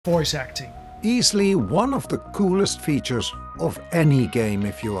voice acting. Easily one of the coolest features of any game,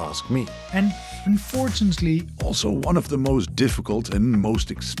 if you ask me. And unfortunately, also one of the most difficult and most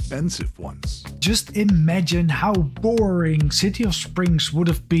expensive ones. Just imagine how boring City of Springs would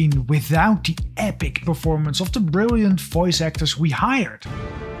have been without the epic performance of the brilliant voice actors we hired.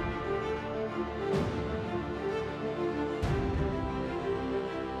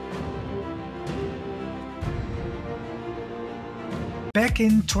 Back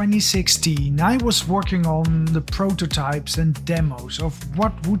in 2016, I was working on the prototypes and demos of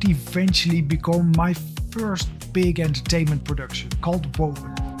what would eventually become my first big entertainment production, called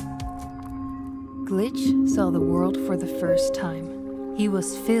Woven. Glitch saw the world for the first time. He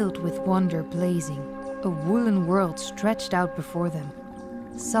was filled with wonder blazing, a woolen world stretched out before them.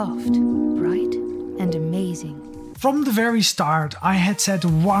 Soft, bright, and amazing. From the very start, I had set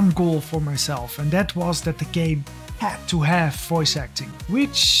one goal for myself, and that was that the game had to have voice acting,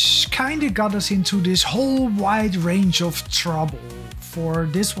 which kinda got us into this whole wide range of trouble, for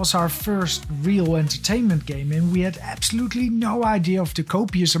this was our first real entertainment game and we had absolutely no idea of the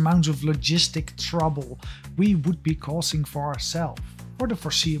copious amounts of logistic trouble we would be causing for ourselves for the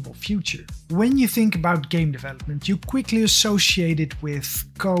foreseeable future. When you think about game development, you quickly associate it with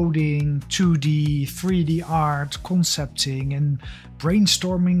coding, 2D, 3D art, concepting and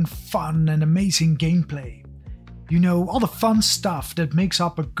brainstorming fun and amazing gameplay. You know, all the fun stuff that makes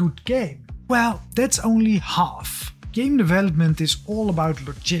up a good game. Well, that's only half. Game development is all about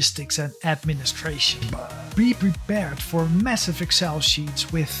logistics and administration. Be prepared for massive Excel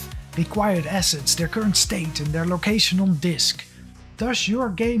sheets with required assets, their current state and their location on disk. Does your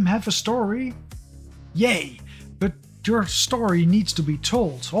game have a story? Yay! But your story needs to be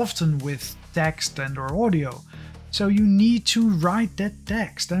told, often with text and or audio. So you need to write that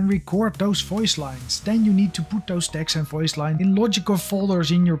text and record those voice lines. Then you need to put those text and voice lines in logical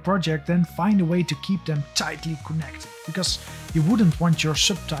folders in your project and find a way to keep them tightly connected. Because you wouldn't want your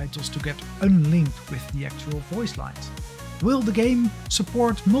subtitles to get unlinked with the actual voice lines. Will the game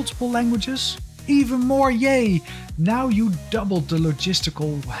support multiple languages? Even more, yay! Now you doubled the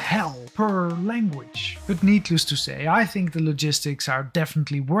logistical hell per language. But needless to say, I think the logistics are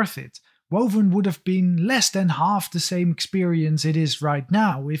definitely worth it. Woven would have been less than half the same experience it is right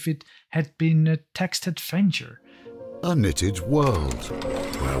now if it had been a text adventure. A knitted world,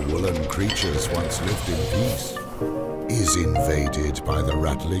 where woolen creatures once lived in peace, is invaded by the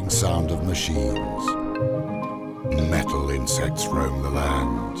rattling sound of machines. Metal insects roam the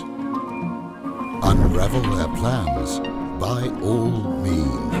land. Unravel their plans by all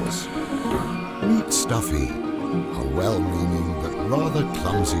means. Meet Stuffy, a well-meaning but rather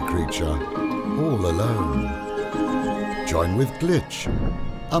clumsy creature, all alone. Join with Glitch,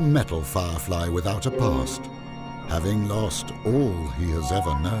 a metal firefly without a past, having lost all he has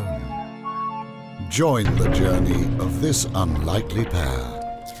ever known. Join the journey of this unlikely pair.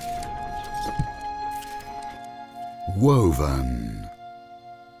 Woven.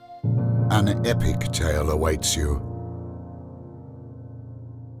 An epic tale awaits you.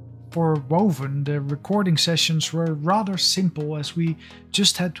 For Woven, the recording sessions were rather simple as we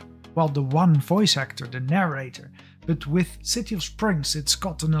just had, well, the one voice actor, the narrator. But with City of Springs it's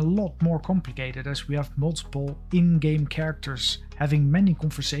gotten a lot more complicated as we have multiple in-game characters having many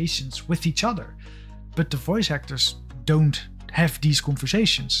conversations with each other. But the voice actors don't have these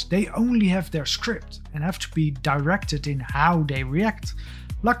conversations. They only have their script and have to be directed in how they react.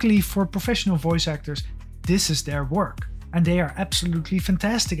 Luckily for professional voice actors, this is their work. And they are absolutely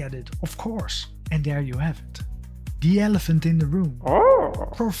fantastic at it, of course. And there you have it. The elephant in the room.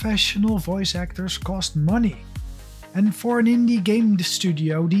 Professional voice actors cost money. And for an indie game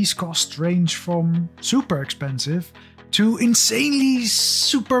studio, these costs range from super expensive to insanely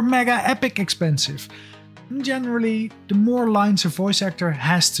super mega epic expensive. Generally, the more lines a voice actor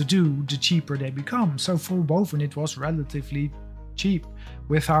has to do, the cheaper they become. So for Woven it was relatively cheap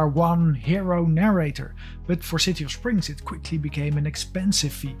with our one hero narrator, but for City of Springs it quickly became an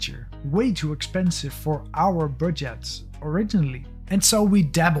expensive feature, way too expensive for our budgets originally. And so we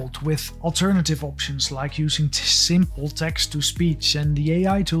dabbled with alternative options like using simple text-to-speech and the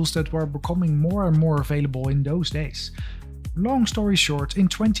AI tools that were becoming more and more available in those days. Long story short, in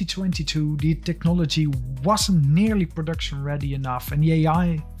 2022 the technology wasn't nearly production ready enough and the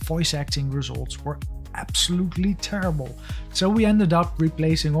AI voice acting results were absolutely terrible. So we ended up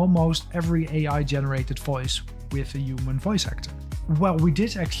replacing almost every AI generated voice with a human voice actor. Well, we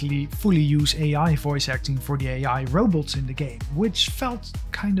did actually fully use AI voice acting for the AI robots in the game, which felt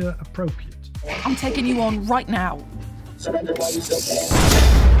kinda appropriate. I'm taking you on right now.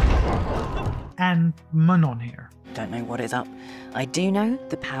 and Manon here. Don't know what is up. I do know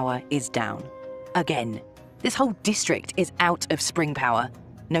the power is down. Again. This whole district is out of spring power.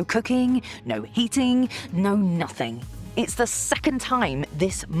 No cooking, no heating, no nothing. It's the second time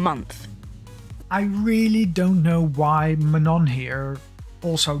this month. I really don't know why Manon here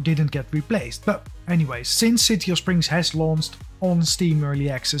also didn't get replaced. But anyway, since City of Springs has launched on Steam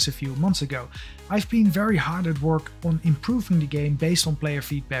Early Access a few months ago, I've been very hard at work on improving the game based on player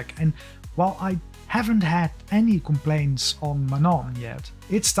feedback, and while I haven't had any complaints on Manon yet,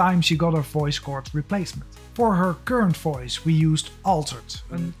 it's time she got a voice cord replacement. For her current voice we used Altered,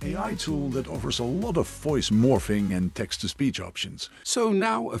 an AI tool that offers a lot of voice morphing and text-to-speech options. So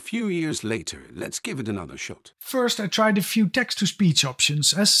now, a few years later, let's give it another shot. First I tried a few text-to-speech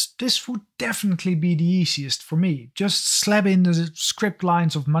options, as this would definitely be the easiest for me. Just slap in the script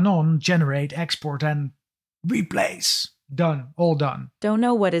lines of Manon, generate, export and replace. Done. All done. Don't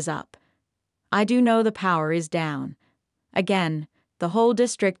know what is up. I do know the power is down. Again, the whole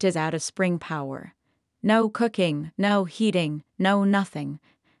district is out of spring power. No cooking, no heating, no nothing.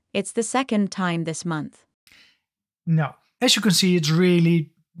 It's the second time this month. No. As you can see, it's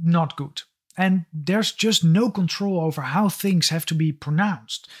really not good. And there's just no control over how things have to be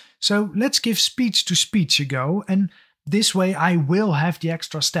pronounced. So let's give speech-to-speech a go, and this way I will have the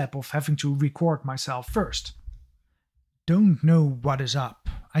extra step of having to record myself first. Don't know what is up.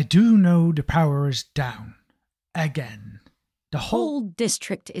 I do know the power is down. Again. The whole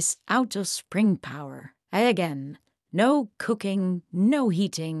district is out of spring power. Again. No cooking, no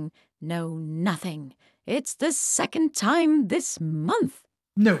heating, no nothing. It's the second time this month.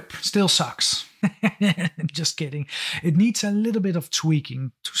 Nope, still sucks. Just kidding. It needs a little bit of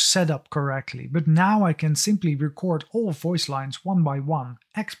tweaking to set up correctly, but now I can simply record all voice lines one by one,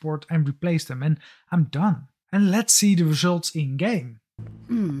 export and replace them, and I'm done. And let's see the results in-game.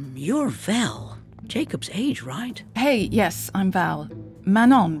 You're Val. Jacob's age, right? Hey, yes, I'm Val.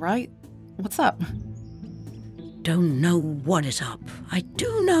 Manon, right? What's up? Don't know what is up. I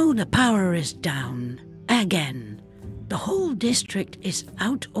do know the power is down. Again. The whole district is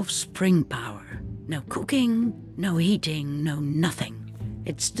out of spring power. No cooking, no heating, no nothing.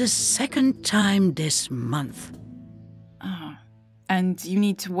 It's the second time this month. And you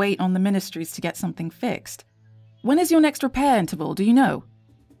need to wait on the ministries to get something fixed. When is your next repair interval, do you know?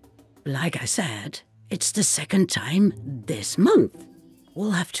 Like I said, it's the second time this month.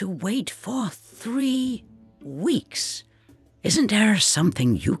 We'll have to wait for 3 weeks. Isn't there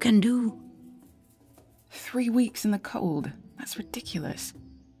something you can do? 3 weeks in the cold. That's ridiculous.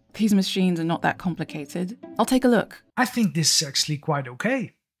 These machines are not that complicated. I'll take a look. I think this is actually quite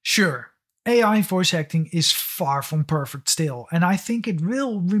okay. Sure, AI voice acting is far from perfect still, and I think it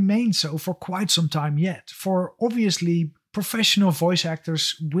will remain so for quite some time yet. For obviously, professional voice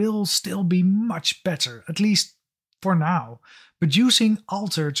actors will still be much better, at least for now. But using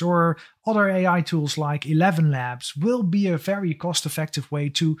Altered or other AI tools like 11 Labs will be a very cost-effective way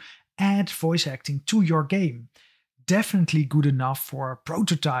to add voice acting to your game. Definitely good enough for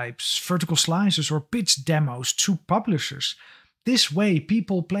prototypes, vertical slices or pitch demos to publishers. This way,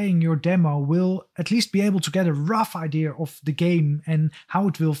 people playing your demo will at least be able to get a rough idea of the game and how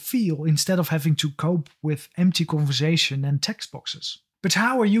it will feel instead of having to cope with empty conversation and text boxes. But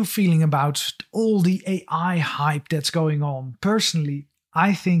how are you feeling about all the AI hype that's going on? Personally,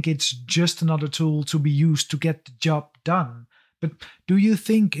 I think it's just another tool to be used to get the job done. But do you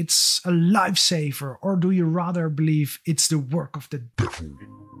think it's a lifesaver, or do you rather believe it's the work of the devil?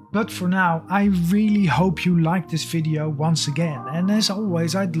 But for now, I really hope you liked this video once again, and as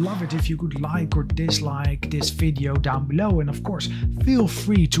always I'd love it if you could like or dislike this video down below, and of course feel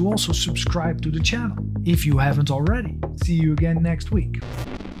free to also subscribe to the channel if you haven't already. See you again next week.